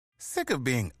Sick of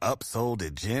being upsold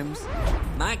at gyms?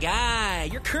 My guy,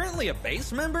 you're currently a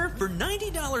base member? For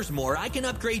 $90 more, I can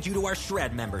upgrade you to our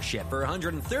Shred membership. For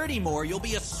 $130 more, you'll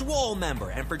be a Swole member.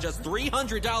 And for just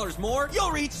 $300 more, you'll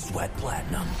reach Sweat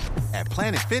Platinum. At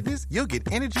Planet Fitness, you'll get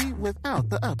energy without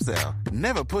the upsell.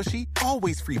 Never pushy,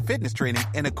 always free fitness training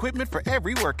and equipment for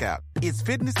every workout. It's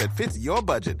fitness that fits your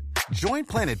budget. Join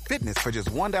Planet Fitness for just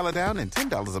 $1 down and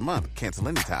 $10 a month. Cancel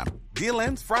anytime. Deal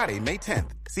ends Friday, May 10th.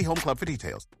 See Home Club for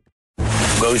details.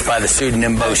 Goes by the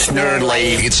pseudonym Bo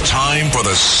Snerdley. It's time for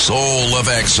the Soul of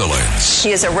Excellence.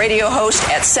 He is a radio host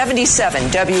at 77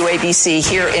 WABC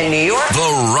here in New York.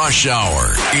 The Rush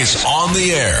Hour is on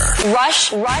the air.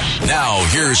 Rush. Now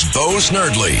here's Bo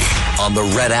Snerdley On the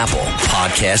Red Apple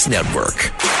Podcast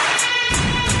Network.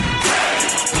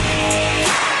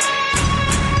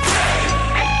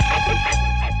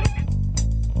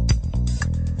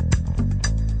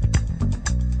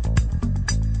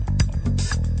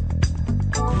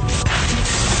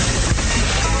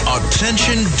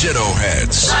 Attention Ditto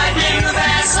Heads.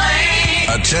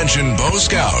 Attention Bo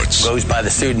Scouts. Goes by the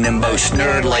pseudonym Bo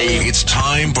Snerdley. It's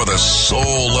time for the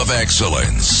Soul of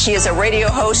Excellence. He is a radio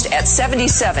host at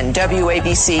 77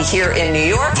 WABC here in New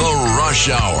York. The Rush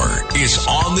Hour is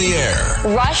on the air.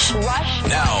 Rush.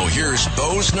 Now here's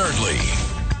Bo Snerdley.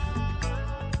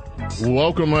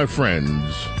 Welcome, my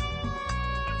friends,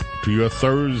 to your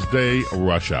Thursday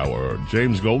Rush Hour.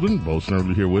 James Golden, Bo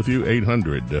Snerdley here with you.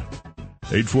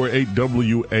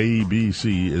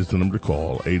 800-848-WABC is the number to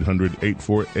call.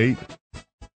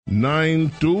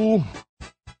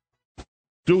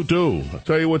 800-848-9222. I'll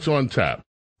tell you what's on tap.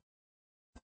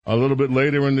 A little bit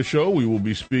later in the show, we will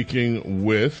be speaking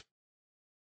with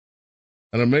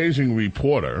an amazing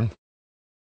reporter,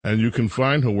 and you can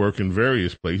find her work in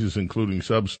various places, including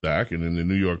Substack and in the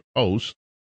New York Post.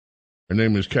 Her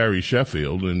name is Carrie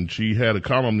Sheffield, and she had a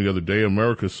column the other day,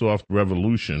 America's Soft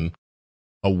Revolution,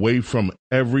 away from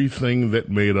everything that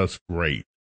made us great.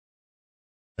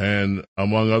 And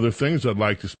among other things, I'd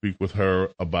like to speak with her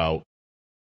about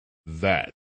that.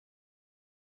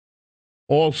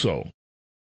 Also,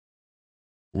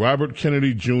 Robert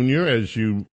Kennedy Jr., as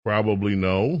you probably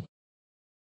know,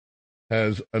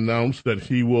 has announced that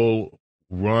he will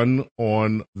run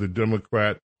on the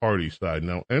Democrat Party side.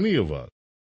 Now, any of us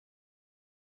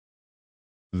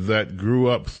that grew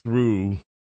up through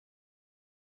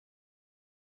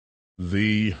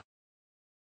the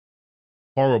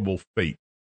horrible fate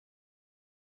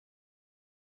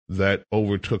that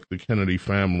overtook the Kennedy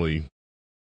family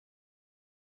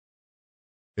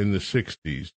in the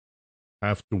 60s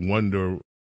have to wonder,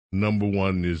 number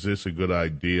one, is this a good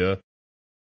idea?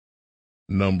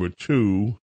 Number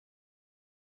two,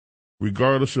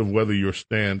 regardless of whether your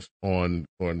stance on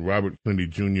Robert Kennedy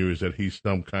Jr. is that he's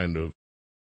some kind of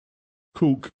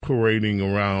kook parading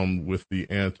around with the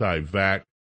anti-vax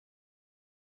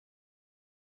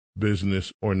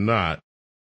business or not,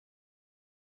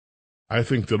 I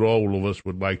think that all of us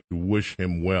would like to wish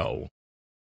him well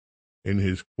in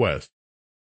his quest.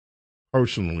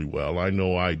 Personally well, I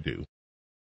know I do.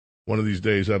 One of these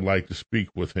days I'd like to speak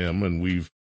with him, and we've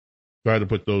tried to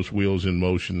put those wheels in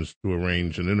motion to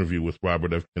arrange an interview with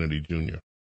Robert F. Kennedy Jr.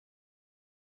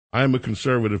 I am a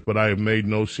conservative, but I have made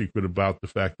no secret about the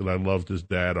fact that I loved his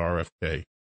dad, RFK,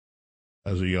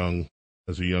 as a young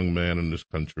man in this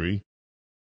country.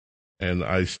 And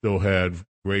I still had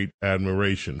great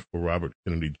admiration for Robert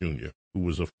Kennedy Jr., who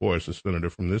was, of course, a senator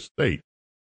from this state.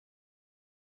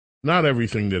 Not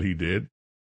everything that he did,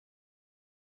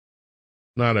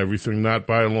 not everything, not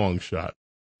by a long shot,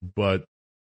 but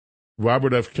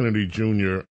Robert F. Kennedy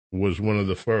Jr. was one of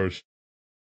the first.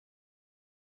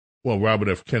 Well, Robert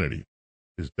F. Kennedy,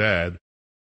 his dad,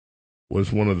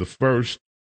 was one of the first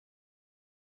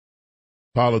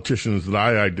politicians that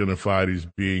I identified as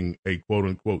being a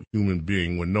quote-unquote human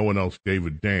being when no one else gave a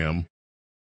damn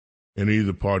in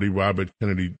either party. Robert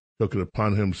Kennedy took it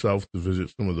upon himself to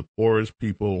visit some of the poorest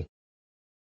people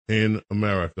in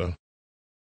America,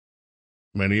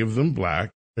 many of them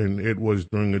black, and it was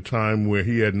during a time where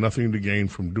he had nothing to gain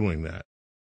from doing that.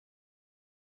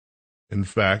 In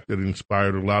fact, it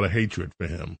inspired a lot of hatred for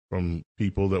him from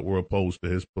people that were opposed to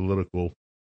his political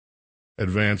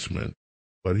advancement.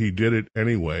 But he did it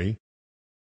anyway,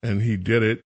 and he did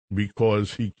it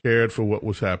because he cared for what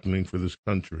was happening for this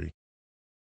country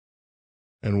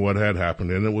and what had happened.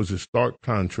 And it was a stark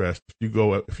contrast.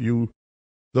 Those of you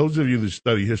that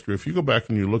study history, if you go back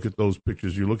and you look at those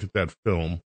pictures, you look at that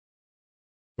film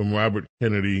from Robert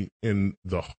Kennedy in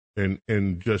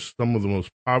just some of the most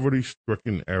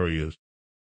poverty-stricken areas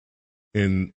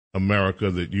in America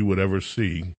that you would ever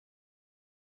see,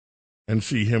 and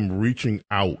see him reaching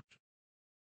out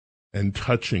and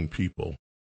touching people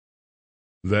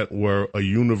that were a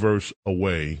universe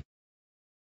away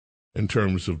in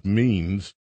terms of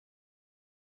means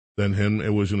than him.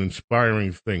 It was an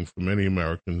inspiring thing for many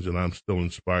Americans, and I'm still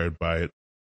inspired by it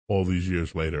all these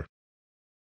years later.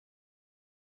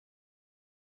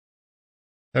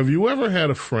 Have you ever had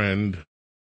a friend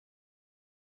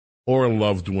or a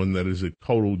loved one that is a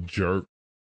total jerk?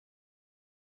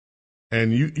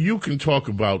 And you can talk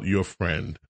about your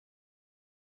friend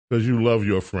because you love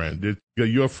your friend.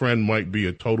 Your friend might be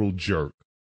a total jerk.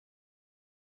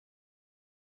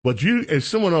 But if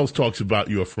someone else talks about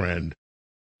your friend,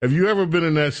 have you ever been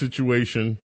in that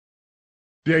situation?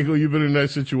 Diego, you've been in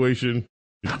that situation?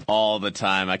 All the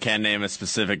time. I can't name a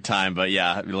specific time, but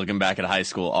yeah, looking back at high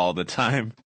school all the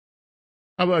time.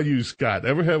 How about you, Scott?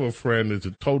 Ever have a friend that's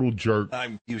a total jerk?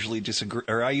 I usually disagree,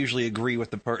 or I usually agree with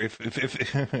the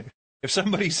if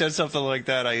somebody said something like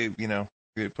that, I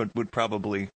would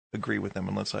probably agree with them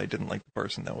unless I didn't like the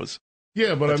person that was.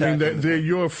 Yeah, but I mean they're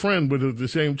your friend, but at the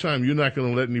same time, you're not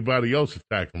going to let anybody else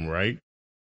attack them, right?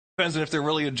 Depends on if they're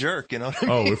really a jerk, you know what I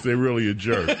mean? Oh, if they're really a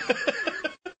jerk.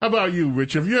 How about you,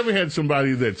 Rich? Have you ever had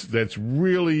somebody that's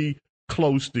really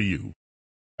close to you,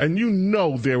 and you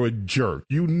know they're a jerk?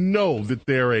 You know that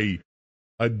they're a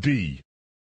DI,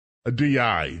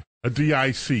 a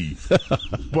DIC,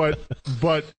 but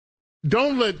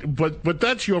don't let but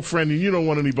that's your friend, and you don't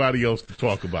want anybody else to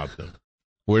talk about them.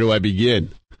 Where do I begin?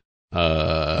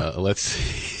 Let's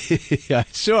see. Yeah,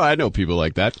 sure, I know people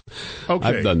like that. Okay.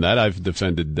 I've done that. I've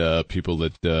defended people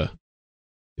that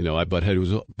I butt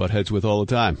heads with all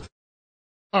the time.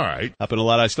 All right. Happened a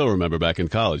lot. I still remember back in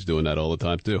college doing that all the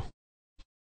time, too.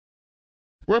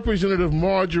 Representative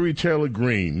Marjorie Taylor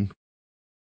Greene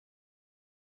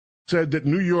said that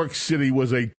New York City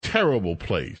was a terrible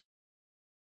place.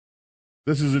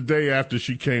 This is a day after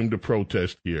she came to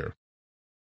protest here.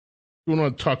 Going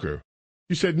on Tucker.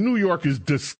 She said, New York is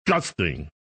disgusting.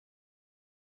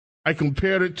 I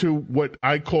compared it to what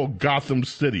I call Gotham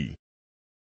City.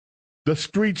 The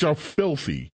streets are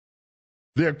filthy.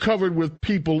 They're covered with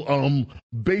people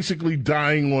basically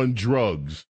dying on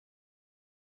drugs.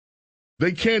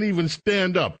 They can't even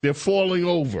stand up. They're falling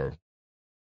over.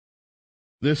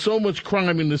 There's so much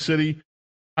crime in the city,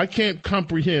 I can't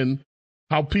comprehend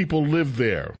how people live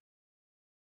there.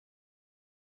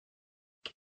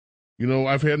 You know,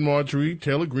 I've had Marjorie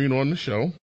Taylor Greene on the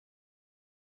show.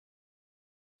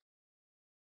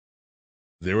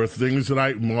 There are things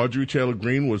that Marjorie Taylor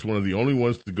Greene was one of the only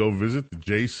ones to go visit the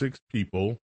J6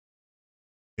 people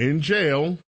in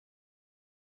jail.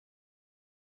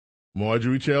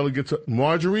 Marjorie,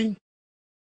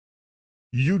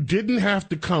 you didn't have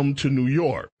to come to New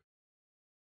York.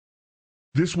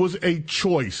 This was a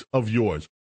choice of yours.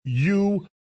 You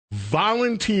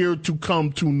volunteered to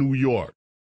come to New York.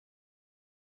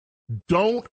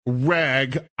 Don't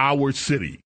rag our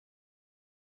city.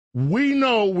 We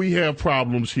know we have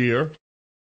problems here.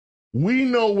 We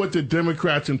know what the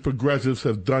Democrats and progressives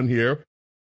have done here.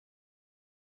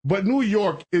 But New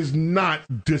York is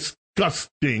not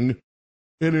disgusting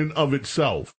in and of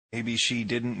itself. Maybe she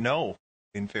didn't know,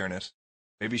 in fairness.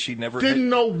 Maybe she'd never... Didn't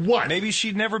know what? Maybe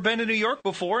she'd never been to New York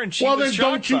before, and she was shocked by it.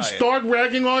 Well, then don't you start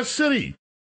ragging our city.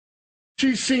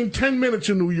 She's seen 10 minutes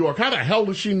in New York. How the hell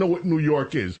does she know what New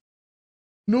York is?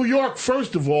 New York,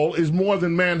 first of all, is more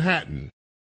than Manhattan.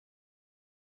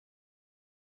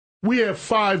 We have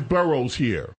 5 boroughs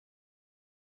here.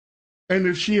 And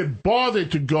if she had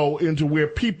bothered to go into where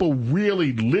people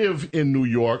really live in New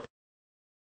York,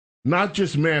 not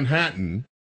just Manhattan,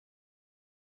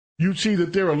 you'd see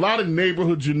that there are a lot of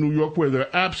neighborhoods in New York where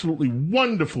they're absolutely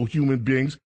wonderful human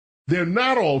beings. They're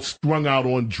not all strung out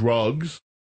on drugs.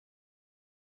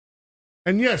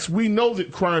 And yes, we know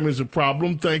that crime is a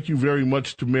problem. Thank you very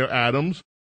much to Mayor Adams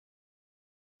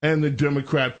and the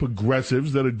Democrat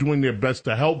progressives that are doing their best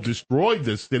to help destroy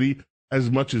this city as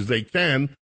much as they can.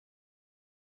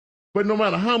 But no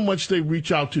matter how much they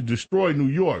reach out to destroy New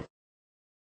York,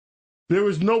 there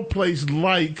is no place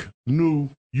like New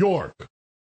York.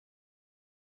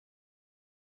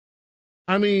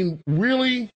 I mean,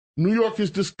 really? New York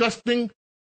is disgusting?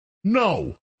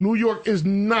 No, New York is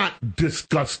not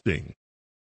disgusting.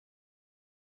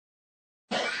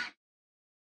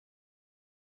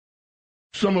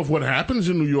 Some of what happens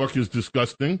in New York is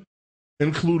disgusting,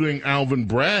 including Alvin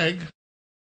Bragg.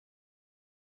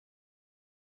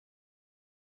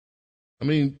 I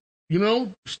mean,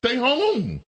 stay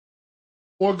home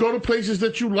or go to places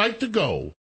that you like to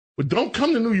go. But don't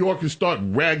come to New York and start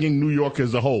ragging New York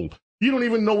as a whole. You don't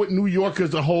even know what New York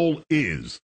as a whole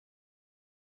is.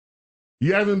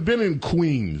 You haven't been in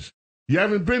Queens. You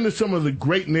haven't been to some of the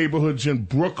great neighborhoods in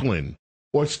Brooklyn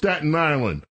or Staten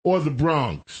Island or the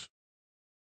Bronx.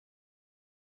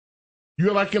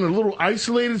 You're like in a little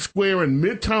isolated square in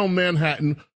Midtown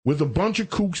Manhattan with a bunch of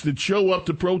kooks that show up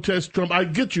to protest Trump. I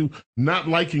get you not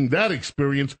liking that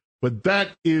experience, but that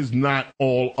is not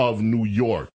all of New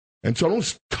York. And so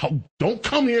don't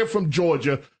come here from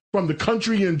Georgia, from the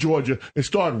country in Georgia, and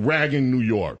start ragging New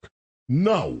York.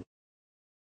 No.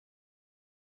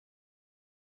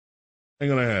 Ain't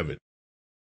gonna have it.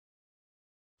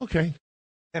 Okay.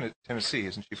 Tennessee,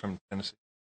 isn't she from Tennessee?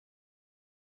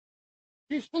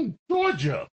 She's from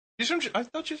Georgia. I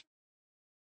thought she's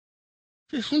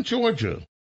from Georgia.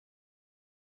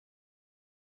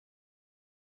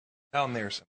 Down there.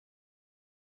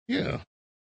 Yeah.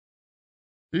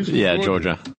 Yeah,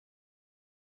 Georgia.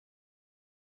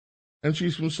 And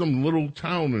she's from some little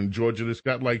town in Georgia that's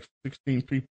got like 16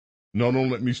 people. No,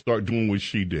 don't let me start doing what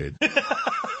she did.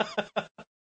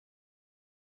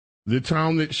 The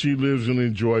town that she lives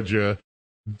in Georgia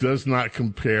does not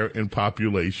compare in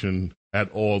population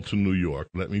at all to New York.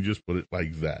 Let me just put it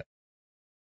like that.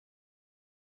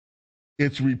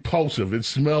 It's repulsive. It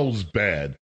smells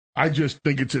bad. I just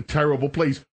think it's a terrible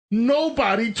place.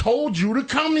 Nobody told you to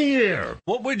come here.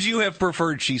 What would you have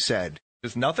preferred, she said?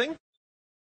 Just nothing?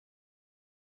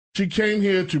 She came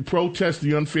here to protest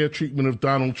the unfair treatment of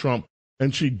Donald Trump,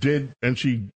 and she did, and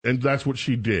that's what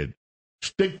she did.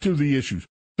 Stick to the issues.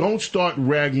 Don't start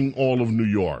ragging all of New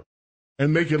York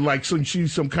and make it like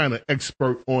she's some kind of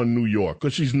expert on New York,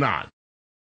 because she's not.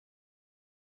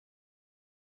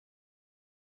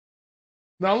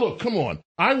 Now, look, come on.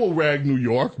 I will rag New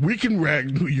York. We can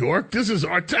rag New York. This is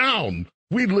our town.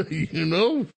 We live, you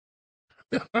know.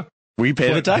 We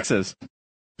pay the taxes.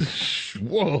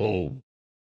 Whoa.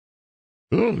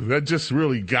 Oh, that just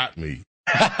really got me.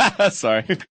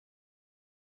 Sorry.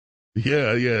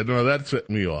 Yeah, no, that set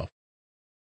me off.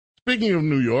 Speaking of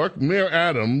New York, Mayor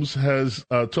Adams has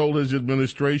told his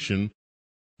administration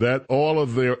that all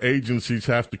of their agencies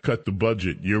have to cut the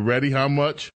budget. You ready how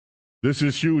much? This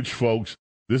is huge, folks.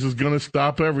 This is going to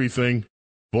stop everything.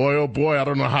 Boy, oh boy, I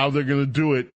don't know how they're going to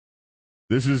do it.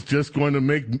 This is just going to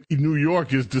make New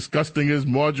York as disgusting as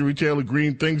Marjorie Taylor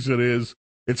Greene thinks it is.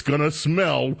 It's going to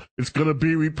smell. It's going to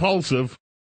be repulsive.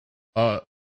 They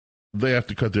have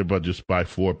to cut their budgets by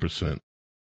 4%.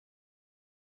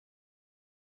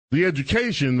 The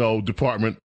education, though,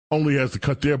 department only has to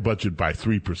cut their budget by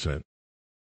 3%.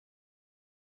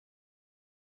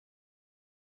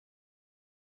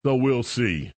 So we'll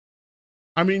see.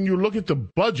 I mean, you look at the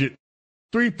budget,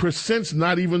 3%'s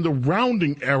not even the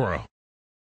rounding error.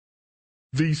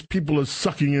 These people are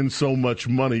sucking in so much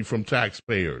money from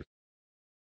taxpayers.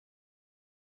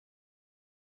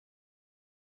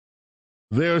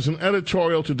 There's an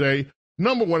editorial today.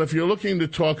 Number one, if you're looking to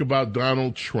talk about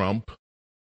Donald Trump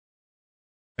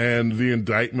and the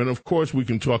indictment, of course we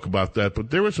can talk about that,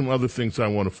 but there are some other things I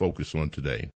want to focus on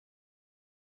today.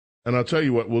 And I'll tell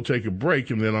you what, we'll take a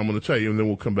break, and then I'm going to tell you, and then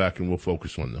we'll come back and we'll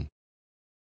focus on them.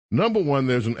 Number one,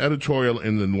 there's an editorial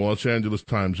in the Los Angeles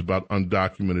Times about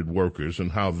undocumented workers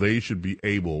and how they should be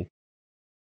able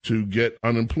to get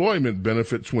unemployment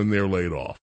benefits when they're laid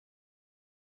off.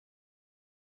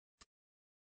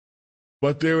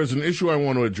 But there is an issue I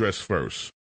want to address first.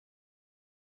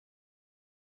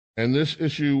 And this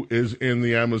issue is in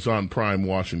the Amazon Prime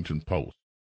Washington Post.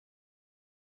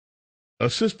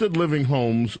 Assisted living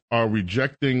homes are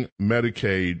rejecting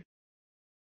Medicaid,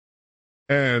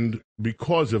 and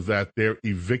because of that, they're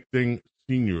evicting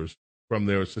seniors from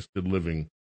their assisted living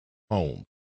home.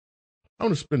 I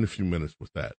want to spend a few minutes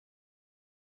with that.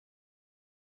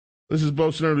 This is Bo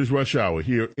Snerdly's Rush Hour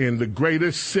here in the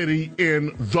greatest city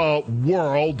in the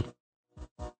world.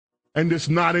 And it's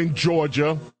not in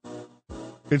Georgia.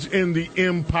 It's in the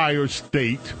Empire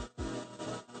State.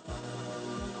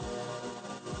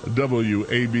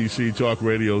 WABC Talk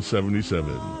Radio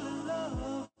 77.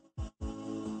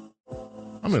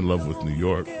 I'm in love with New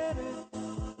York.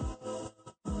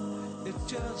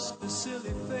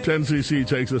 10cc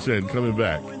takes us in. Coming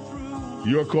back.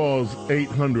 Your calls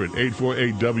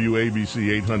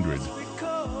 800-848-WABC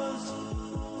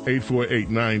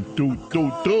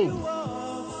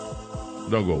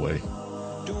 800-848-9222. Don't go away.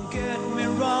 Don't get me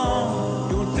wrong.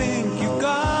 Don't think you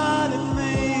got it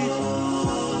made.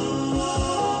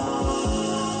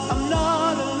 I'm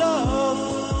not in love.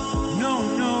 No,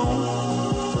 no.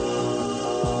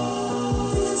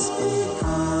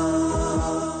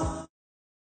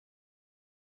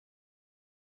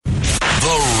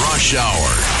 The Rush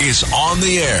Hour is on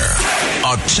the air.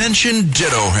 Attention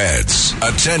Ditto Heads.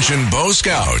 Attention Bo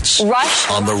Scouts. Rush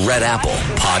on the Red Apple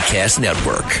Podcast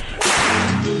Network.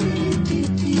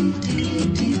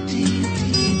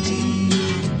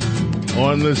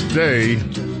 On this day,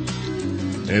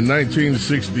 in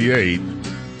 1968,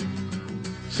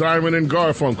 Simon and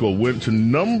Garfunkel went to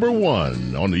number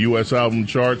 1 on the U.S. album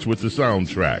charts with the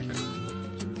soundtrack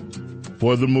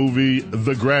for the movie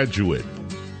The Graduate.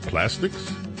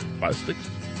 Plastics?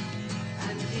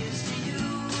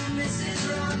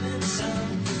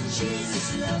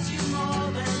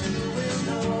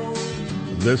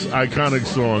 This iconic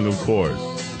song, of course.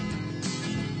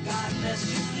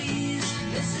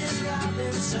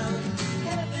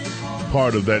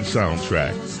 Part of that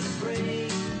soundtrack.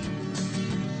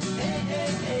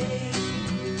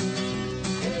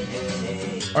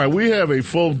 All right, we have a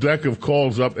full deck of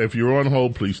calls up. If you're on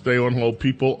hold, please stay on hold.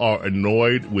 People are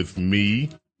annoyed with me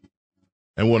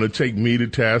and want to take me to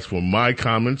task for my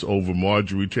comments over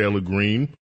Marjorie Taylor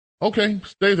Greene. Okay,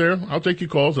 stay there. I'll take your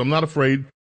calls. I'm not afraid.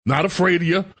 Not afraid of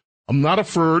you. I'm not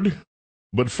afraid.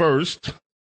 But first,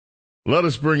 let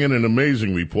us bring in an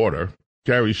amazing reporter,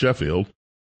 Carrie Sheffield.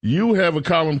 You have a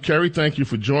column, Carrie. Thank you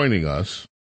for joining us.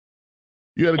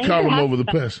 You had a column over the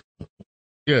past.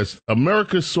 Yes,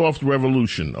 America's Soft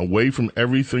Revolution, away from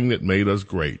everything that made us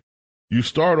great. You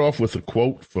start off with a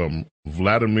quote from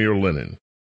Vladimir Lenin.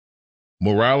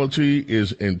 Morality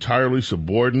is entirely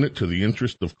subordinate to the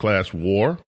interest of class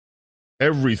war.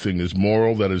 Everything is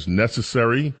moral that is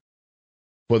necessary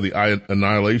for the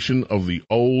annihilation of the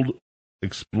old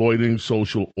exploiting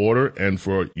social order and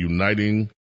for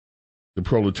uniting the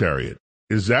proletariat.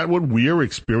 Is that what we are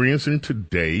experiencing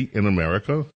today in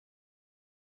America?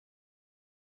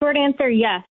 Short answer,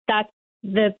 yes. That's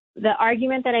the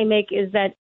argument that I make is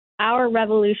that our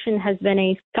revolution has been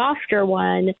a softer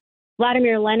one.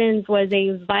 Vladimir Lenin's was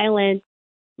a violent,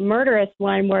 murderous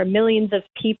one where millions of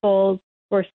people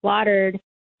were slaughtered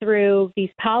through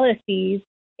these policies,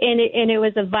 and it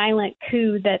was a violent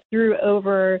coup that threw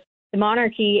over the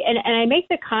monarchy. And I make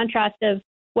the contrast of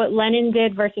what Lenin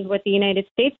did versus what the United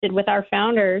States did with our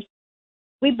founders.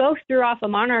 We both threw off a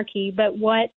monarchy, but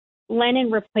what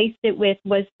Lenin replaced it with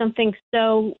was something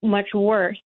so much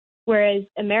worse, whereas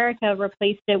America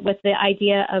replaced it with the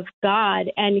idea of God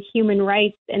and human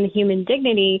rights and human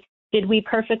dignity. Did we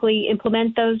perfectly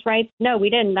implement those rights? No, we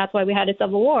didn't. That's why we had a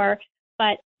civil war.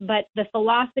 But the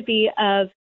philosophy of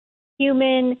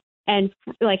human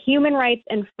rights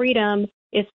and freedom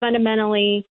is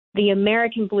fundamentally the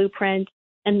American blueprint,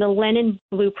 and the Lenin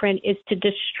blueprint is to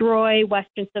destroy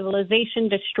Western civilization,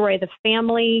 destroy the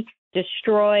family,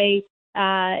 destroy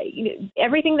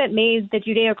everything that made the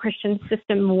Judeo-Christian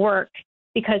system work,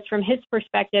 because from his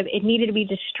perspective, it needed to be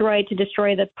destroyed to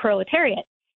destroy the proletariat.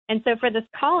 And so for this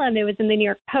column, it was in the New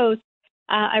York Post.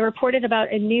 I reported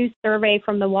about a new survey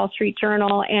from the Wall Street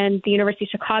Journal and the University of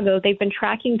Chicago. They've been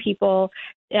tracking people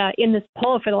in this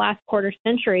poll for the last quarter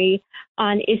century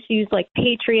on issues like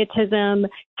patriotism,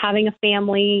 having a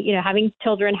family, having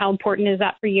children. How important is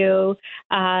that for you?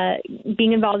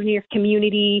 Being involved in your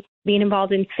community, being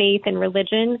involved in faith and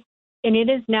religion. And it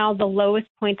is now the lowest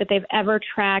point that they've ever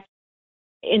tracked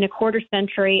in a quarter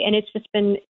century. And it's just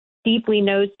been deeply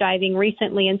nosediving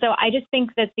recently. And so I just think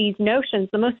that these notions,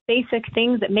 the most basic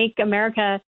things that make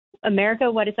America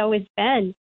what it's always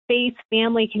been, faith,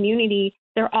 family, community,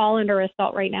 they're all under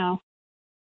assault right now.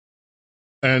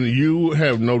 And you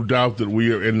have no doubt that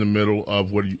we are in the middle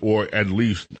of or at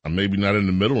least maybe not in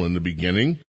the middle, in the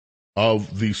beginning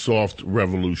of the soft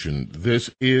revolution.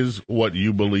 This is what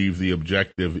you believe the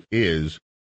objective is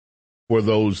for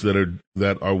those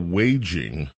that are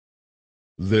waging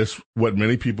this, what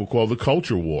many people call the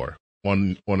culture war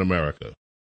on America.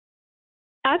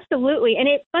 Absolutely. And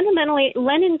it fundamentally,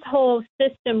 Lenin's whole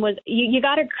system was, you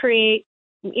got to create,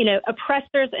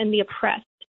 oppressors and the oppressed.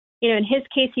 In his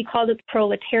case, he called it the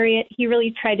proletariat. He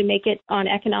really tried to make it on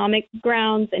economic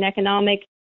grounds and economic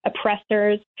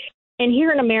oppressors. And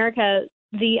here in America,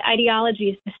 the ideology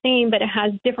is the same, but it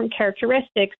has different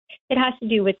characteristics. It has to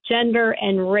do with gender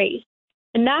and race.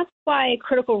 And that's why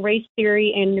critical race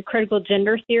theory and critical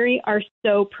gender theory are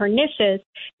so pernicious,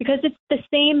 because it's the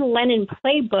same Lenin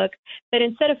playbook, but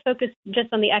instead of focus just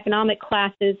on the economic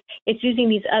classes, it's using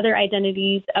these other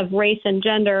identities of race and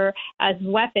gender as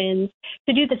weapons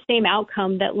to do the same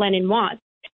outcome that Lenin wants.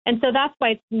 And so that's why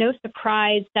it's no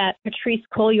surprise that Patrisse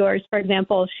Cullors, for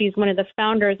example, she's one of the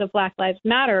founders of Black Lives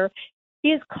Matter.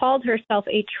 She has called herself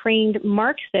a trained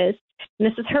Marxist. And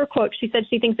this is her quote. She said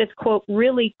she thinks it's, quote,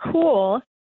 really cool,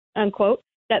 unquote,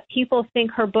 that people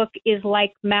think her book is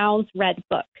like Mao's Red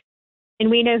Book.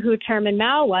 And we know who Chairman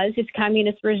Mao was. His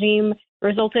communist regime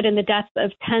resulted in the deaths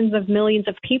of tens of millions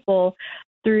of people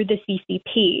through the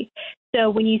CCP.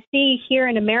 So when you see here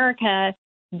in America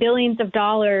billions of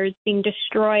dollars being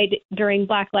destroyed during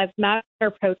Black Lives Matter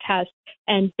protests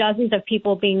and dozens of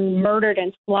people being murdered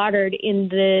and slaughtered in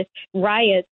the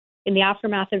riots in the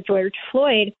aftermath of George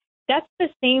Floyd, that's the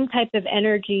same type of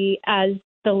energy as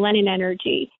the Lenin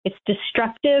energy. It's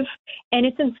destructive, and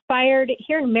it's inspired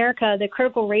here in America. The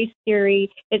critical race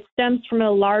theory, it stems from a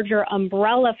larger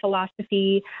umbrella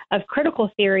philosophy of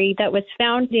critical theory that was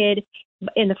founded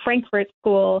in the Frankfurt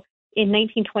School in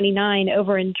 1929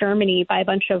 over in Germany by a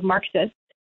bunch of Marxists.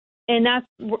 And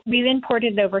we've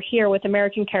imported it over here with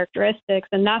American characteristics,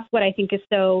 and that's what I think is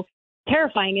so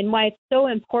terrifying and why it's so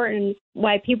important,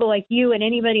 why people like you and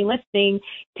anybody listening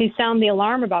to sound the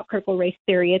alarm about critical race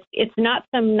theory. It's not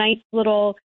some nice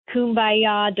little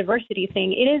kumbaya diversity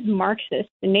thing. It is Marxist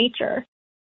in nature.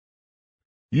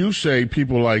 You say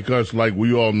people like us, like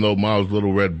we all know Mao's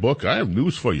Little Red Book. I have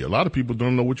news for you. A lot of people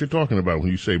don't know what you're talking about when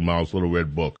you say Mao's Little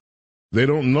Red Book. They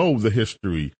don't know the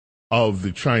history of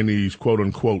the Chinese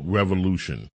quote-unquote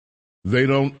revolution. They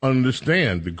don't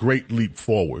understand the Great Leap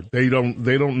Forward. They don't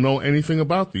know anything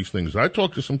about these things. I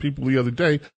talked to some people the other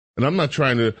day, and I'm not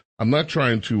trying to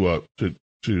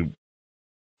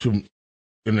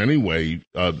in any way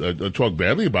talk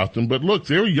badly about them. But look,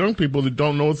 there are young people that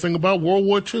don't know a thing about World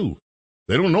War II.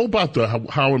 They don't know about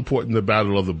how important the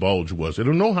Battle of the Bulge was. They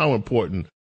don't know how important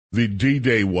the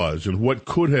D-Day was and what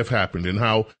could have happened and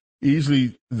how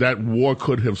easily that war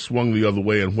could have swung the other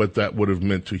way and what that would have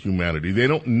meant to humanity. They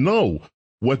don't know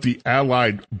what the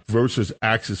Allied versus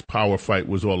Axis power fight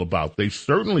was all about. They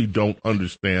certainly don't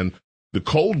understand the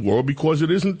Cold War because it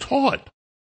isn't taught.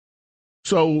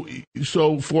 So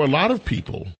for a lot of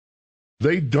people,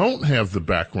 they don't have the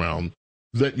background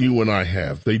that you and I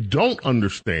have. They don't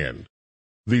understand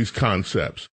these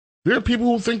concepts. There are people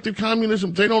who think that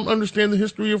communism, they don't understand the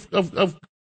history of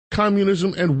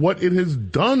communism and what it has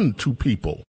done to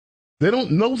people. They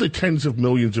don't know the tens of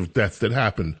millions of deaths that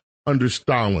happened under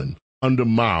Stalin, under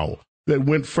Mao, that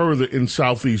went further in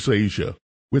Southeast Asia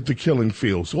with the killing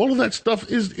fields. All of that stuff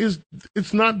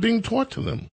it's not being taught to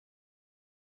them.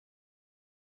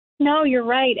 No, you're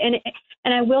right.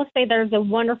 And I will say there's a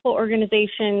wonderful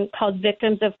organization called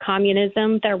Victims of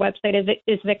Communism. Their website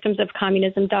is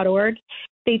victimsofcommunism.org.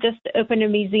 They just opened a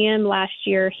museum last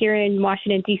year here in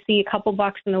Washington, D.C., a couple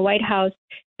blocks from the White House.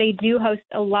 They do host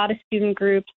a lot of student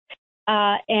groups,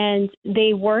 and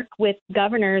they work with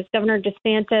governors, Governor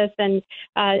DeSantis, and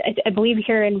I believe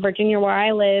here in Virginia where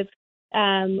I live,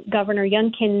 Governor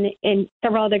Youngkin and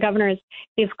several other governors,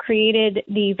 they've created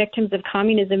the Victims of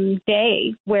Communism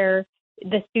Day where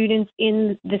the students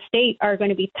in the state are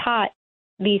going to be taught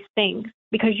these things,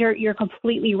 because you're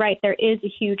completely right. There is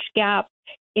a huge gap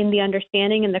in the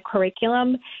understanding and the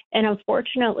curriculum. And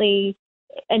unfortunately,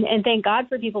 and thank God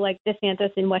for people like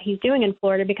DeSantis and what he's doing in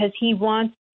Florida, because he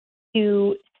wants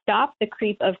to stop the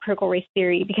creep of critical race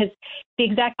theory, because the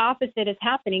exact opposite is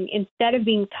happening. Instead of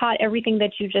being taught everything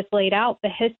that you just laid out, the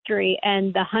history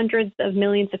and the hundreds of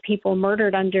millions of people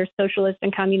murdered under socialist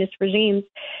and communist regimes,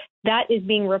 that is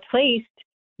being replaced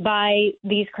by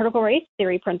these critical race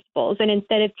theory principles. And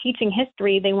instead of teaching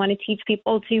history, they want to teach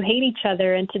people to hate each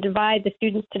other and to divide the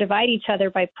students, to divide each other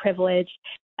by privilege,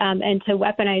 and to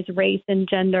weaponize race and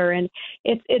gender. And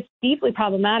it's deeply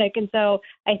problematic. And so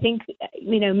I think,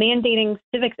 mandating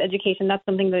civics education, that's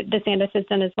something that DeSantis has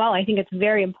done as well. I think it's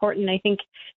very important. I think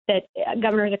that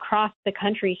governors across the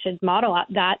country should model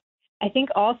that. I think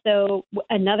also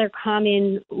another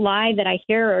common lie that I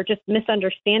hear, or just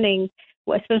misunderstanding,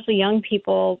 especially young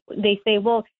people, they say,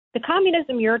 well, the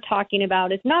communism you're talking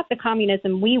about is not the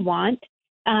communism we want.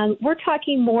 We're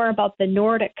talking more about the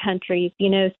Nordic countries,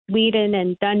 Sweden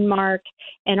and Denmark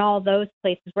and all those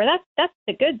places where that's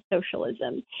the good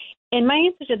socialism. And my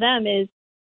answer to them is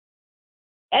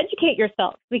educate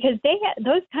yourself, because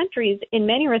those countries in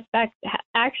many respects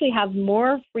actually have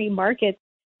more free markets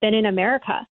than in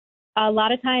America. A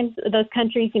lot of times those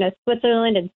countries,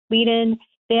 Switzerland and Sweden,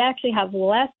 they actually have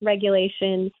less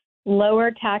regulation,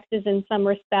 lower taxes in some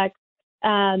respects,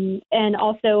 and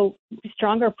also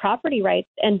stronger property rights.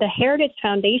 And the Heritage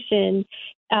Foundation,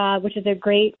 which is a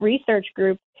great research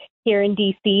group here in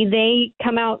D.C.,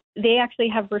 they actually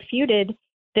have refuted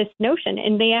this notion,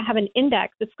 and they have an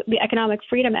index. It's the Economic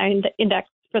Freedom Index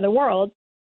for the world.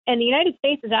 And the United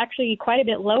States is actually quite a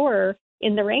bit lower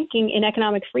in the ranking in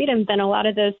economic freedom than a lot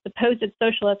of those supposed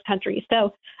socialist countries.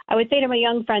 So I would say to my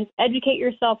young friends, educate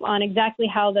yourself on exactly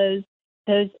how those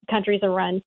countries are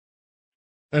run.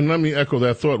 And let me echo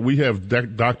that thought. We have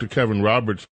Dr. Kevin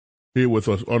Roberts here with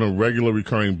us on a regular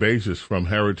recurring basis from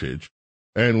Heritage.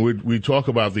 And we talk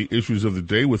about the issues of the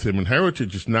day with him. And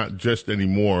Heritage is not just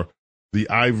anymore the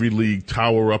Ivy League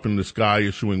tower up in the sky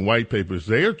issuing white papers.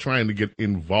 They are trying to get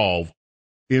involved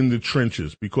in the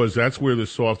trenches because that's where the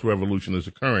soft revolution is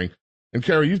occurring. And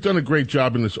Carrie, you've done a great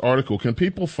job in this article. Can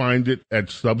people find it at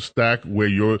Substack where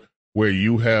you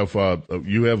have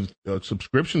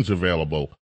subscriptions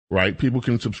available, right? People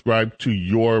can subscribe to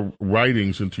your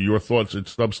writings and to your thoughts at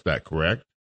Substack, correct?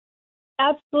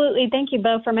 Absolutely. Thank you,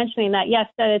 Bo, for mentioning that. Yes,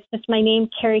 it's just my name,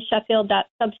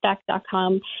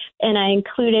 carriesheffield.substack.com, and I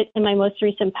include it in my most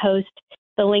recent post,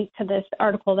 the link to this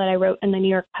article that I wrote in the New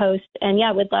York Post. And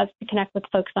yeah, we'd love to connect with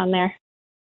folks on there.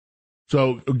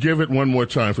 So give it one more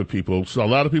time for people. So a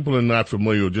lot of people are not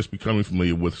familiar or just becoming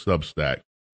familiar with Substack.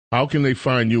 How can they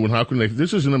find you and how can they,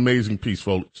 this is an amazing piece,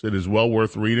 folks. It is well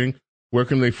worth reading. Where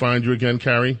can they find you again,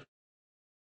 Carrie?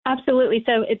 Absolutely.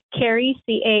 So it's Carrie,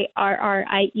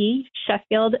 Carrie,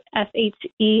 Sheffield,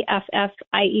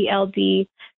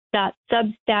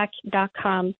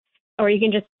 SHEFFIELD.substack.com. Or you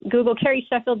can just Google Carrie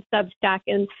Sheffield Substack.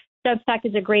 And Substack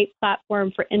is a great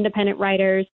platform for independent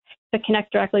writers to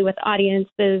connect directly with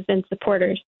audiences and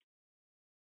supporters.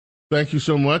 Thank you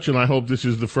so much. And I hope this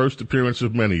is the first appearance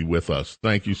of many with us.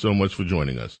 Thank you so much for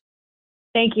joining us.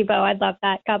 Thank you, Bo. I'd love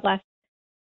that. God bless.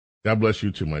 God bless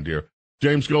you too, my dear.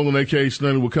 James Golden, a.k.a.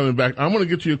 Snuddy, we're coming back. I'm going to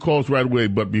get to your calls right away,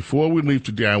 but before we leave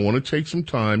today, I want to take some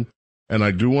time, and I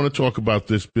do want to talk about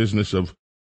this business of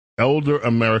elder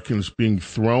Americans being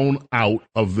thrown out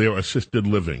of their assisted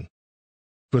living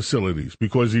facilities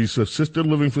because these assisted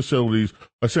living facilities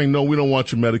are saying, no, we don't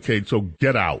want your Medicaid, so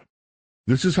get out.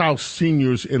 This is how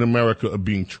seniors in America are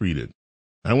being treated.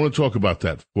 I want to talk about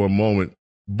that for a moment,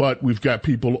 but we've got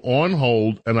people on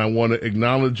hold, and I want to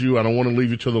acknowledge you. I don't want to leave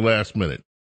you till the last minute.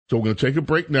 So we're going to take a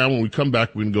break now. When we come back,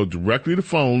 we're going to go directly to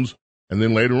phones, and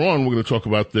then later on, we're going to talk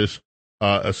about this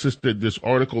this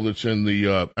article that's in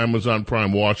the Amazon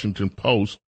Prime Washington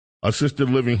Post. Assisted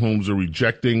living homes are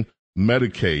rejecting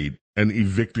Medicaid and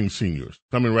evicting seniors.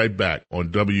 Coming right back on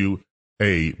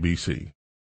WABC.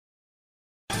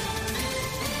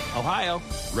 Ohio,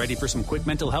 ready for some quick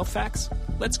mental health facts?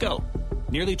 Let's go.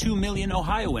 Nearly 2 million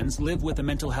Ohioans live with a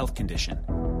mental health condition.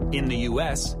 In the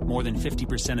U.S., more than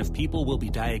 50% of people will be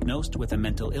diagnosed with a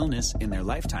mental illness in their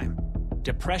lifetime.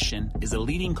 Depression is a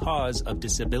leading cause of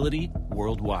disability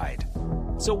worldwide.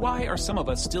 So why are some of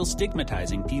us still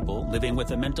stigmatizing people living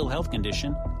with a mental health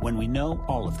condition when we know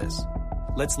all of this?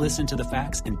 Let's listen to the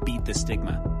facts and beat the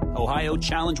stigma. Ohio,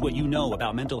 challenge what you know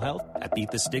about mental health at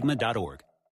beatthestigma.org.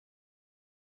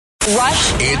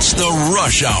 Rush. It's the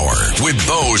Rush Hour with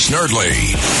Bo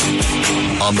Snerdley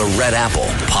on the Red Apple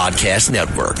Podcast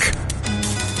Network.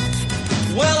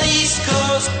 Well, East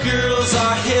Coast girls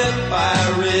are hip.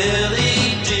 I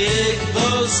really dig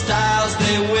those styles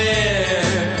they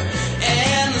wear.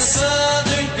 And the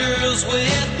Southern girls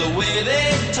with the way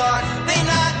they talk, they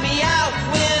knock me out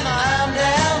when I'm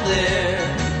down there.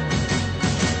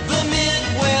 The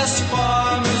Midwest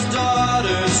farmers'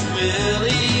 daughters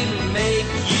really make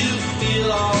you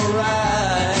feel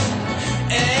alright.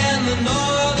 And the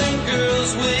Northern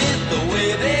girls with the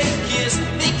way they kiss,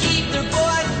 they keep their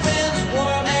boyfriends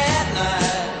warm at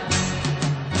night.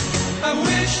 I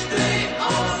wish they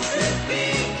all could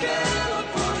be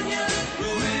California. I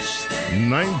wish they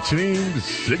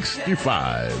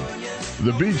 1965.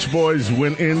 The Beach Boys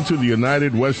went into the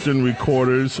United Western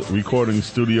Recorders recording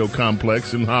studio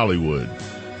complex in Hollywood.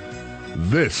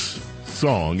 This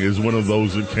song is one of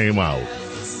those that came out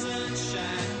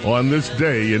on this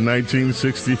day in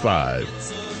 1965.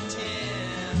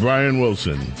 Brian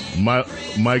Wilson,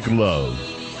 Mike Love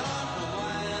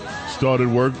started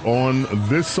work on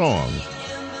this song,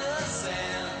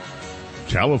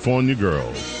 California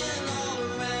Girl.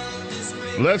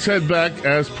 Let's head back,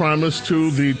 as promised,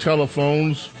 to the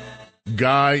telephones.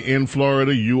 Guy in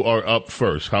Florida, you are up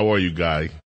first. How are you, Guy?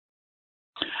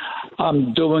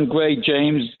 I'm doing great,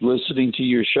 James. Listening to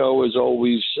your show is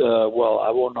always, well, I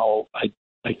won't know. I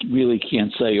really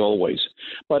can't say always,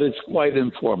 but it's quite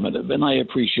informative, and I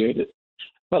appreciate it.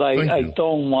 But I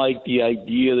don't like the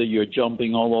idea that you're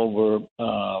jumping all over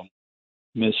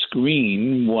Miss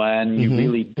Green when you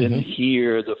really didn't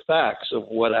hear the facts of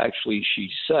what actually she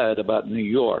said about New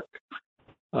York.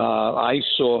 I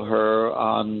saw her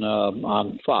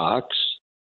on Fox,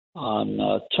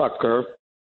 on Tucker,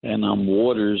 and on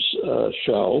Waters'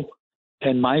 show.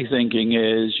 And my thinking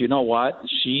is, you know what?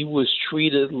 She was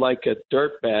treated like a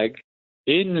dirtbag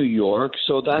in New York,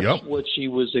 so that's what she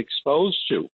was exposed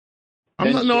to.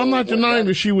 I'm not denying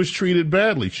that she was treated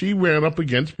badly. She ran up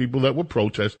against people that were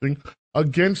protesting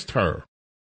against her,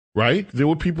 right? There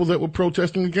were people that were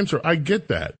protesting against her. I get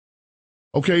that.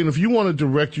 Okay, and if you want to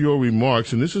direct your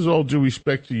remarks, and this is all due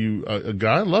respect to you,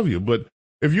 Guy, I love you, but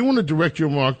If you want to direct your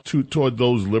remark toward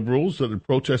those liberals that are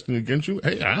protesting against you,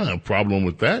 hey, I don't have a problem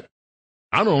with that.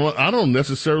 I don't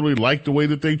necessarily like the way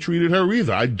that they treated her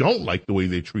either. I don't like the way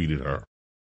they treated her.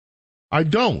 I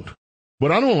don't.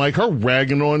 But I don't like her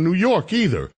ragging on New York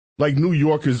either. Like New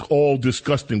York is all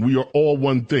disgusting. We are all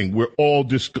one thing.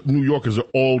 New Yorkers are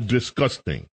all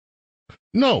disgusting.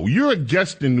 No, you're a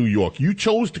guest in New York. You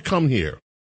chose to come here.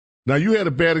 Now, you had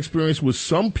a bad experience with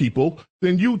some people,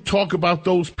 then you talk about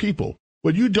those people.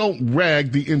 But you don't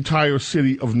rag the entire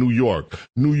city of New York.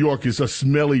 New York is a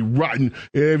smelly, rotten,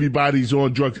 everybody's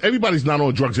on drugs. Everybody's not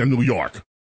on drugs in New York.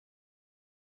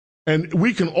 And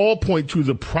we can all point to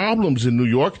the problems in New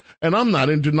York, and I'm not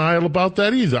in denial about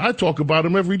that either. I talk about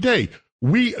them every day.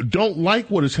 We don't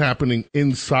like what is happening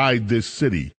inside this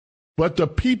city. But the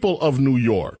people of New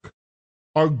York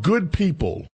are good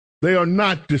people. They are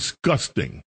not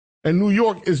disgusting. And New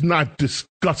York is not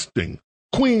disgusting.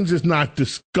 Queens is not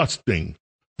disgusting.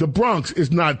 The Bronx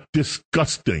is not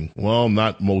disgusting. Well,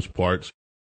 not most parts.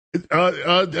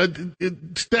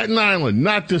 Staten Island,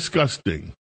 not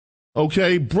disgusting.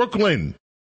 Okay, Brooklyn.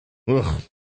 Ugh.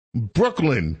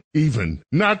 Brooklyn, even,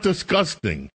 not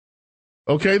disgusting.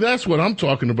 Okay, that's what I'm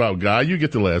talking about, Guy. You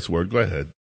get the last word. Go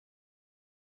ahead.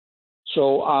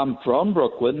 So I'm from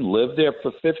Brooklyn, lived there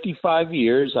for 55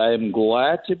 years. I am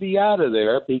glad to be out of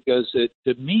there because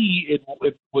to me, it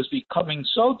was becoming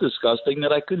so disgusting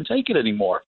that I couldn't take it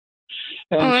anymore.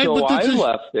 And right, so I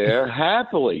left there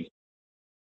happily.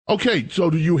 Okay, so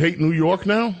do you hate New York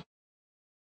now?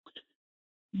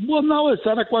 Well, no, it's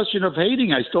not a question of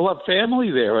hating. I still have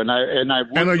family there, and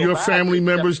are your family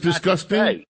members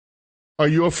disgusting? Are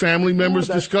your family members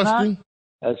disgusting?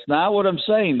 That's not what I'm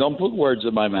saying. Don't put words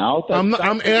in my mouth.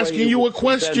 I'm asking you a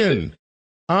question.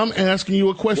 I'm asking you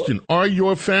a question. What? Are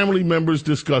your family members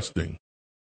disgusting?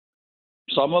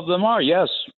 Some of them are, yes.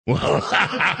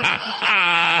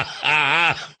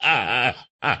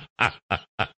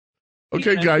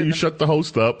 Okay, Guy, you shut the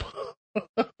host up.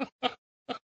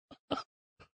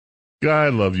 Guy, I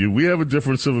love you. We have a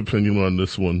difference of opinion on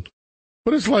this one.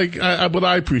 But it's like, but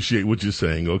I appreciate what you're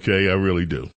saying, okay? I really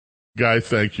do. Guy,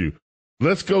 thank you.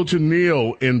 Let's go to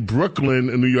Neil in Brooklyn,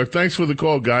 in New York. Thanks for the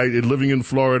call, Guy. Living in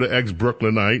Florida,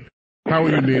 ex-Brooklynite. How are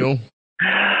you, Neil?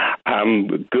 I'm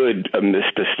good,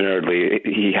 Mr. Snerdley.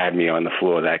 He had me on the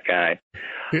floor, that guy.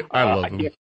 I love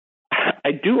him.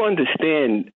 I do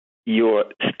understand your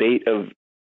state of,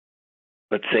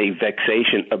 let's say,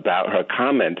 vexation about her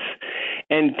comments.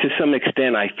 And to some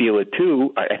extent, I feel it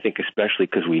too. I think especially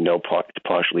because we know it's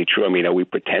partially true. I mean, are we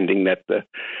pretending that the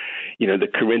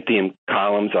Corinthian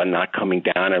columns are not coming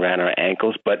down around our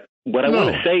ankles? But what I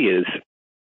want to say is,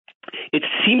 it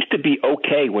seems to be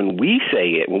okay when we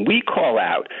say it, when we call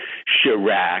out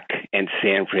Chirac and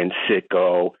San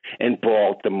Francisco and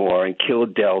Baltimore and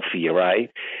Philadelphia,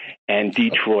 right, and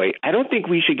Detroit. I don't think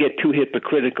we should get too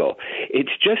hypocritical.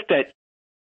 It's just that,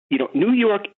 New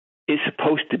York is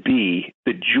supposed to be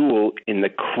the jewel in the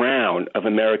crown of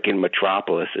American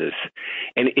metropolises.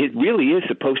 And it really is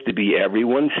supposed to be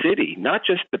everyone's city, not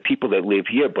just the people that live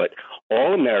here, but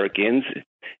all Americans,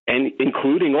 and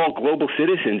including all global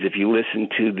citizens. If you listen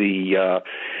to the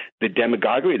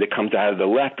demagoguery that comes out of the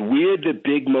left, we're the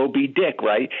big Moby Dick,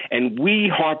 right? And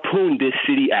we harpooned this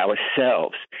city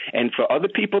ourselves. And for other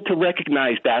people to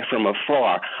recognize that from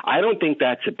afar, I don't think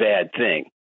that's a bad thing.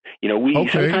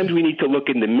 Sometimes we need to look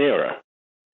in the mirror.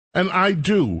 And I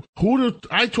do.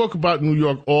 I talk about New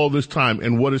York all this time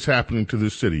and what is happening to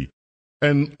this city.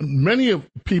 And many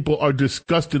people are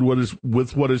disgusted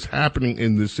with what is happening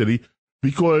in this city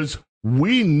because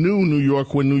we knew New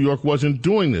York when New York wasn't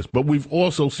doing this, but we've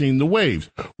also seen the waves.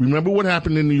 Remember what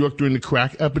happened in New York during the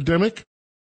crack epidemic?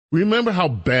 Remember how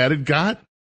bad it got?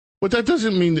 But that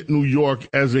doesn't mean that New York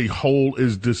as a whole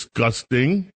is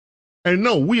disgusting. And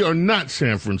no, we are not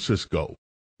San Francisco.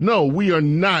 No, we are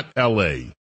not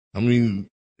L.A. I mean,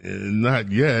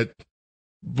 not yet.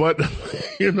 But,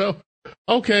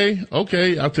 okay,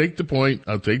 I'll take the point.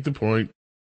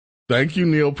 Thank you,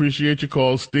 Neil. Appreciate your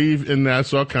call. Steve in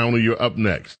Nassau County, you're up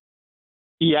next.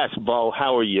 Yes, Bo,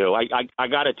 how are you? I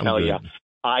got to tell you,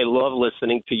 I love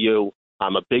listening to you.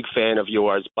 I'm a big fan of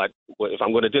yours, but if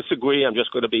I'm going to disagree, I'm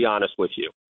just going to be honest with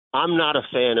you. I'm not a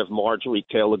fan of Marjorie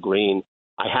Taylor Greene.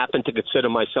 I happen to consider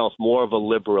myself more of a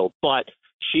liberal, but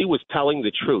she was telling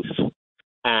the truth,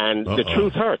 and the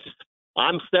truth hurts.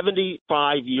 I'm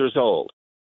 75 years old,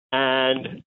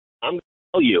 and I'm going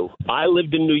to tell you, I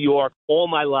lived in New York all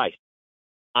my life.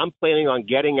 I'm planning on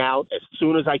getting out as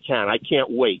soon as I can. I can't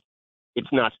wait.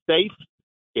 It's not safe.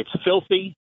 It's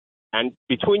filthy. And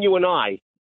between you and I,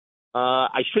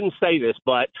 I shouldn't say this,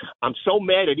 but I'm so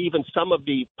mad at even some of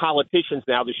the politicians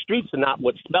now. The streets are not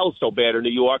what smells so bad in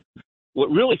New York. What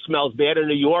really smells bad in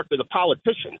New York are the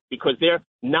politicians because they're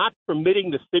not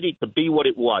permitting the city to be what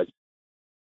it was.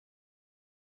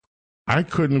 I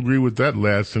couldn't agree with that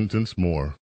last sentence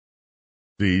more.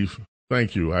 Steve,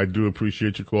 thank you. I do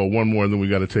appreciate your call. One more, and then we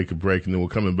got to take a break, and then we're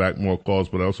coming back, more calls,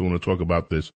 but I also want to talk about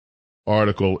this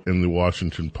article in the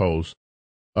Washington Post.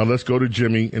 Let's go to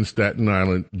Jimmy in Staten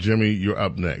Island. Jimmy, you're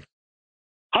up next.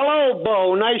 Hello,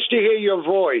 Bo. Nice to hear your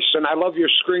voice, and I love your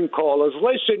screen callers.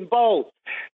 Listen, Bo,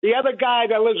 the other guy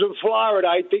that lives in Florida,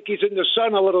 I think he's in the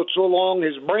sun a little too long.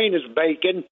 His brain is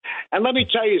baking. And let me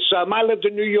tell you something. I lived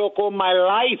in New York all my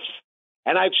life,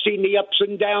 and I've seen the ups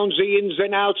and downs, the ins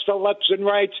and outs, the lefts and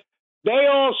rights. They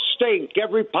all stink,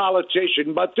 every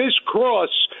politician. But this cross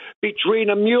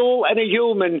between a mule and a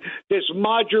human, this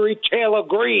Marjorie Taylor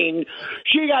Greene,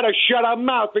 she got to shut her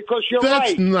mouth because you're right.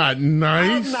 That's not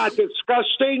nice. I'm not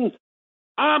disgusting.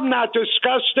 I'm not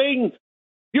disgusting.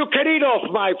 You can eat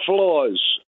off my floors.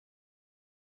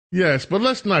 Yes, but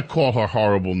let's not call her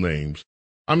horrible names.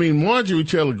 I mean, Marjorie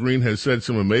Taylor Greene has said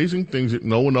some amazing things that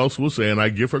no one else will say, and I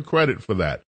give her credit for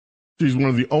that. She's one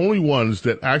of the only ones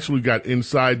that actually got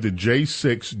inside the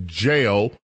J6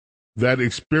 jail that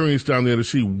experienced down there to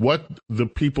see what the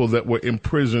people that were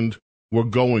imprisoned were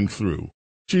going through.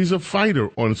 She's a fighter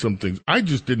on some things. I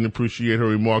just didn't appreciate her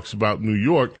remarks about New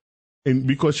York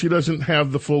because she doesn't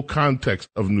have the full context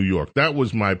of New York. That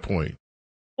was my point.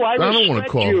 Well, I don't want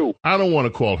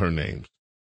to call her names.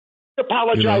 I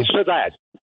apologize for that.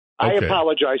 I Okay.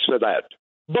 apologize for that.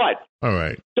 But All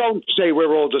right. don't say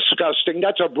we're all disgusting.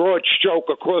 That's a broad stroke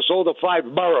across all the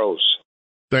 5 boroughs.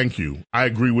 Thank you. I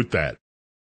agree with that.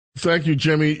 Thank you,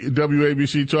 Jimmy.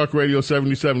 WABC Talk Radio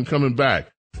 77 coming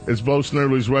back. It's Bo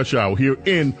Snerdley's Rush Hour here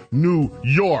in New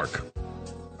York.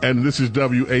 And this is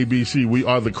WABC. We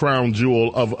are the crown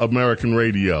jewel of American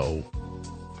radio.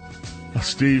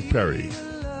 Steve Perry.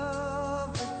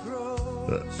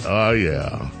 Oh,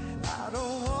 yeah.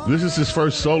 This is his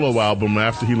first solo album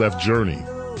after he left Journey.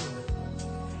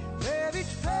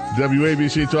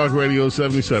 WABC Talk Radio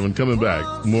 77 coming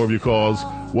back. More of your calls.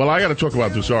 Well, I got to talk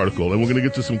about this article, and we're going to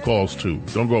get to some calls, too.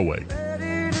 Don't go away.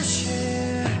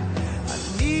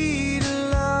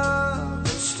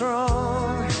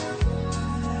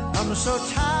 I'm so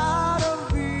tired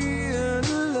of being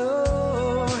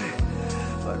alone,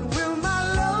 but will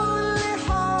my lonely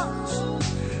heart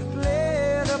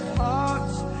play the part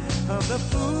of the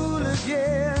fool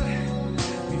again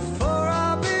before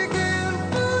I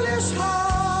begin foolish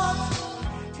heart?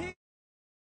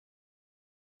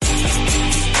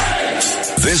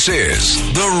 This is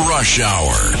The Rush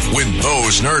Hour with Bo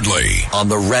Snerdley on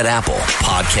the Red Apple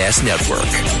Podcast Network.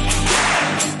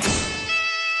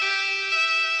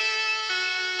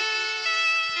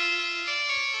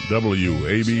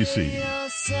 WABC.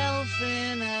 Yourself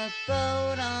in a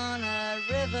boat on a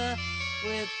river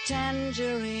with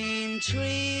tangerine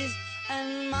trees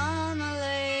and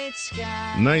marmalade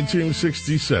sky.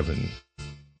 1967.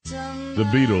 The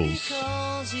Beatles.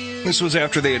 This was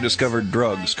after they had discovered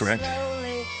drugs, correct?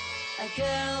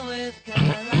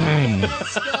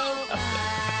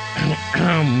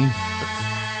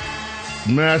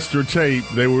 Master tape.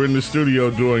 They were in the studio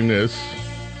doing this.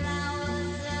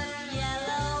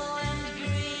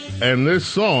 And this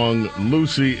song,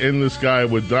 Lucy in the Sky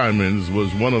with Diamonds,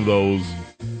 was one of those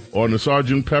on the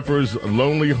Sgt. Pepper's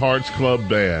Lonely Hearts Club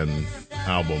Band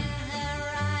album.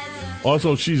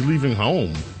 Also, She's Leaving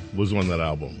Home was on that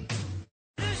album.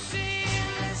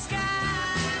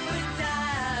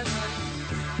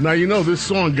 Now, you know, this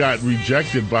song got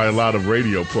rejected by a lot of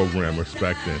radio programmers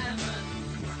back then.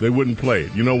 They wouldn't play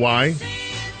it. You know why?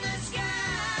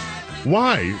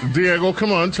 Why? Diego,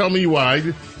 come on, tell me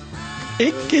why.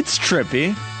 It gets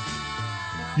trippy.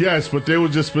 Yes, but there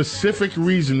was a specific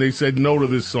reason they said no to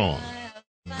this song.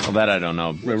 Well, that I don't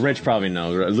know. Rich probably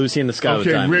knows. Lucy in the Sky with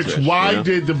Okay, Diamonds. Rich, why you know?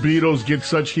 did the Beatles get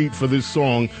such heat for this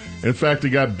song? In fact, it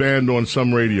got banned on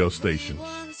some radio stations.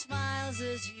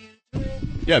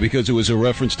 Yeah, because it was a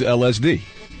reference to LSD.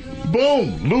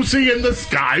 Boom! Lucy in the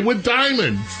Sky with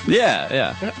Diamonds.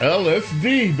 Yeah.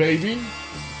 LSD, baby.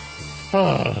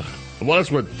 Well,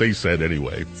 that's what they said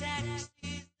anyway.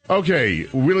 Okay,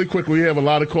 really quick, we have a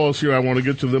lot of calls here. I want to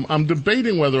get to them. I'm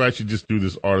debating whether I should just do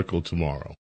this article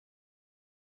tomorrow.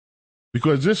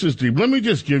 Because this is deep. Let me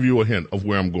just give you a hint of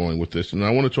where I'm going with this, and I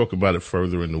want to talk about it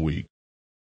further in the week.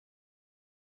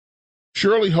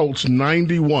 Shirley Holtz,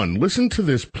 91. Listen to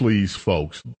this, please,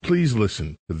 folks. Please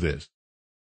listen to this.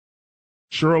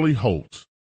 Shirley Holtz,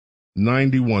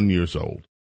 91 years old.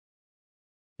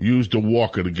 used a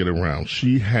walker to get around.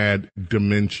 She had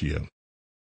dementia.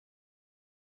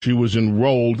 She was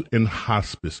enrolled in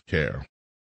hospice care.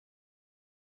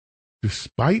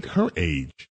 Despite her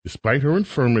age, despite her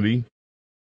infirmity,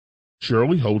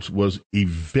 Shirley Holtz was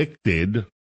evicted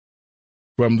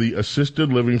from the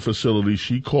assisted living facility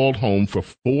she called home for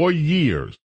 4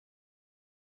 years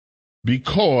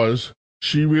because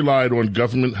she relied on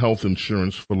government health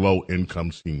insurance for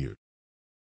low-income seniors.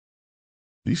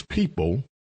 These people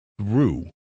threw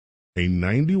a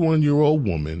 91-year-old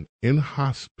woman in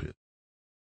hospice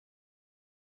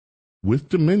with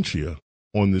dementia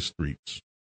on the streets.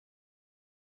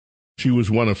 She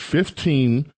was one of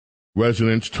 15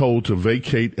 residents told to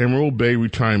vacate Emerald Bay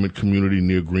Retirement Community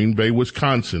near Green Bay,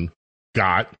 Wisconsin.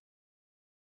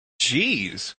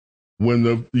 Jeez.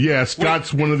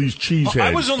 Scott's one of these cheeseheads.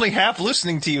 I was only half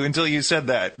listening to you until you said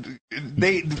that.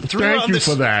 They threw Thank you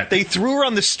for that. They threw her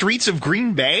on the streets of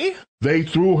Green Bay? They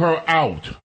threw her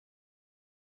out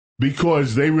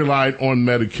because they relied on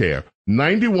Medicare.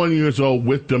 91 years old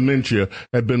with dementia,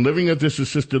 had been living at this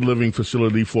assisted living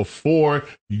facility for 4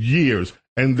 years,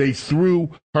 and they threw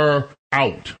her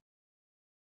out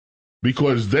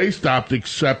because they stopped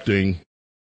accepting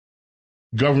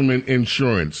government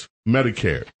insurance,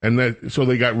 Medicare, and so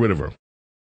they got rid of her.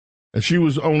 And she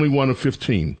was only one of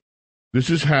 15.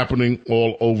 This is happening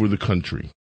all over the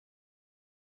country.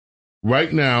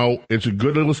 Right now, it's a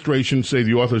good illustration, say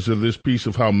the authors of this piece,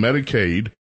 of how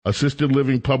Medicaid, assisted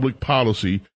living public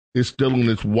policy, is still in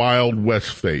its Wild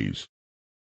West phase.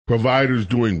 Providers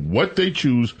doing what they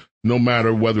choose, no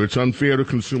matter whether it's unfair to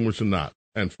consumers or not.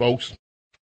 And folks,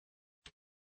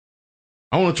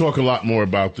 I want to talk a lot more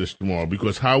about this tomorrow,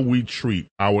 because how we treat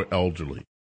our elderly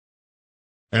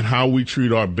and how we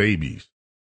treat our babies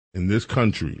in this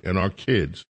country and our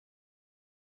kids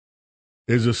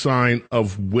is a sign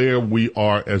of where we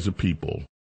are as a people.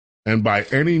 And by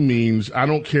any means, I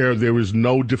don't care, there is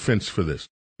no defense for this.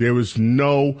 There is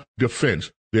no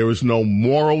defense. There is no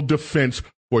moral defense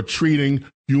for treating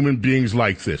human beings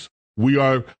like this. We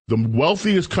are the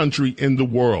wealthiest country in the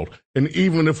world. And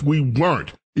even if we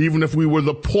weren't, even if we were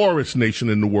the poorest nation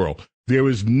in the world, there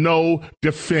is no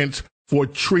defense for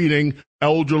treating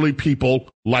elderly people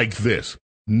like this.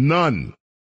 None.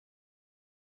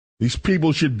 These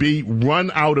people should be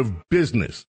run out of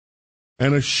business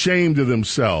and ashamed of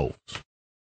themselves.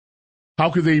 How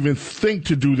could they even think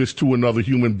to do this to another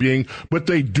human being? But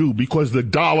they do, because the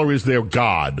dollar is their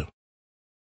god.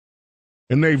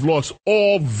 And they've lost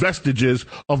all vestiges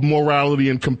of morality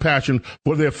and compassion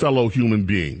for their fellow human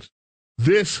beings.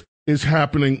 This is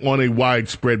happening on a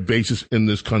widespread basis in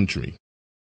this country.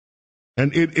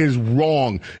 And it is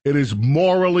wrong. It is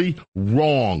morally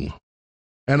wrong.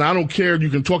 And I don't care. You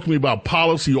can talk to me about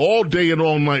policy all day and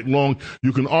all night long.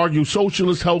 You can argue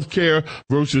socialist health care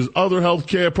versus other health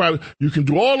care. Private. You can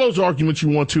do all those arguments you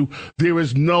want to. There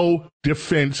is no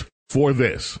defense for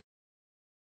this.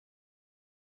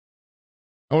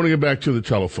 I want to get back to the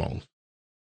telephones.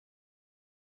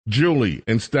 Julie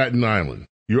in Staten Island,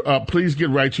 you're up. Please get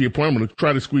right to your point. I'm going to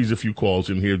try to squeeze a few calls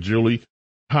in here. Julie,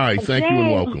 hi. Thank you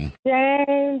and welcome.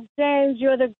 James,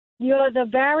 you're the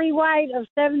Barry White of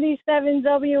 77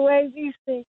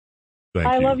 WABC.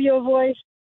 I love your voice.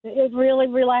 It really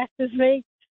relaxes me.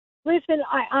 Listen,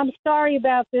 I'm sorry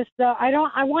about this, though.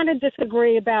 I want to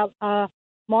disagree about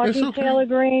Marjorie Taylor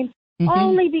Greene,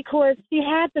 only because she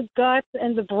had the guts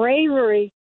and the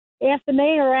bravery after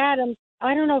Mayor Adams.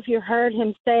 I don't know if you heard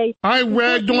him say. I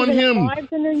ragged on him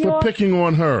for picking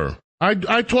on her.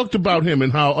 I talked about him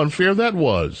and how unfair that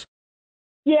was.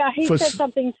 Yeah, he said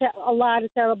something, a lot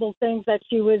of terrible things, that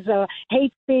she was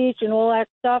hate speech and all that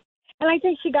stuff. And I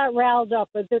think she got riled up.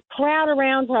 But the crowd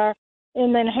around her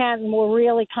in Manhattan were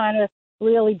really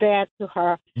really bad to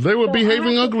her. They were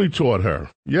behaving ugly toward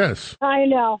her. Yes. I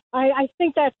know. I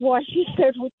think that's why she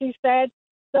said what she said.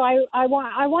 So I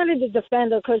wanted to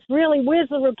defend her, because really, where's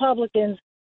the Republicans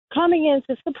coming in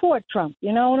to support Trump?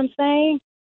 You know what I'm saying?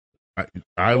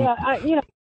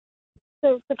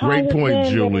 Great point,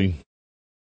 Julie.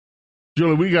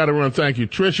 Julie, we got to run. Thank you.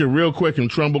 Tricia, real quick, in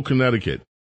Trumbull, Connecticut.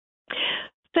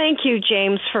 Thank you,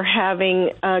 James, for having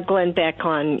Glenn Beck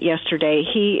on yesterday.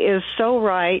 He is so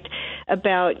right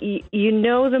about you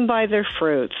know them by their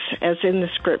fruits, as in the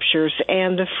scriptures,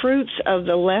 and the fruits of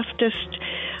the leftist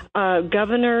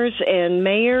governors and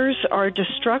mayors are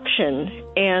destruction.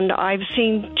 And I've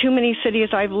seen too many cities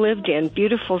I've lived in,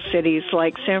 beautiful cities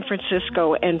like San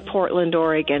Francisco and Portland,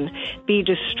 Oregon, be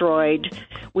destroyed.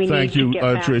 Thank you,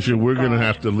 Tricia. We're going to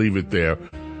have to leave it there.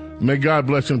 May God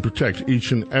bless and protect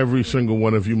each and every single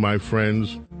one of you, my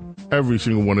friends. every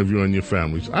single one of you and your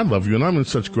families. I love you, and I'm in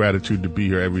such gratitude to be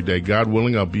here every day. God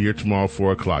willing, I'll be here tomorrow,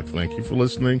 4 o'clock. Thank you for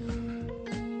listening,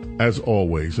 as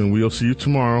always, and we'll see you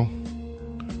tomorrow.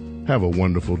 Have a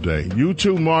wonderful day. You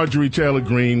too, Marjorie Taylor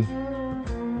Greene.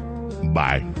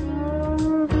 Bye.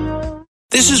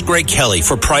 This is Greg Kelly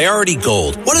for Priority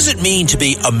Gold. What does it mean to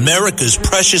be America's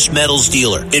precious metals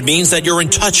dealer? It means that you're in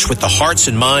touch with the hearts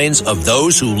and minds of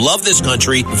those who love this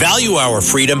country, value our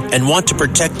freedom, and want to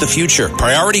protect the future.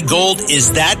 Priority Gold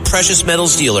is that precious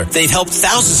metals dealer. They've helped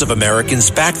thousands of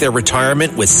Americans back their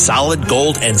retirement with solid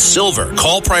gold and silver.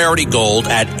 Call Priority Gold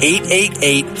at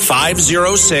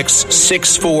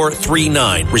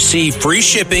 888-506-6439. Receive free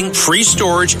shipping, free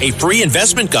storage, a free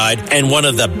investment guide, and one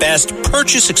of the best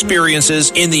purchase experiences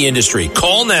in the industry.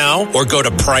 Call now or go to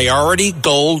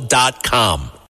PriorityGold.com.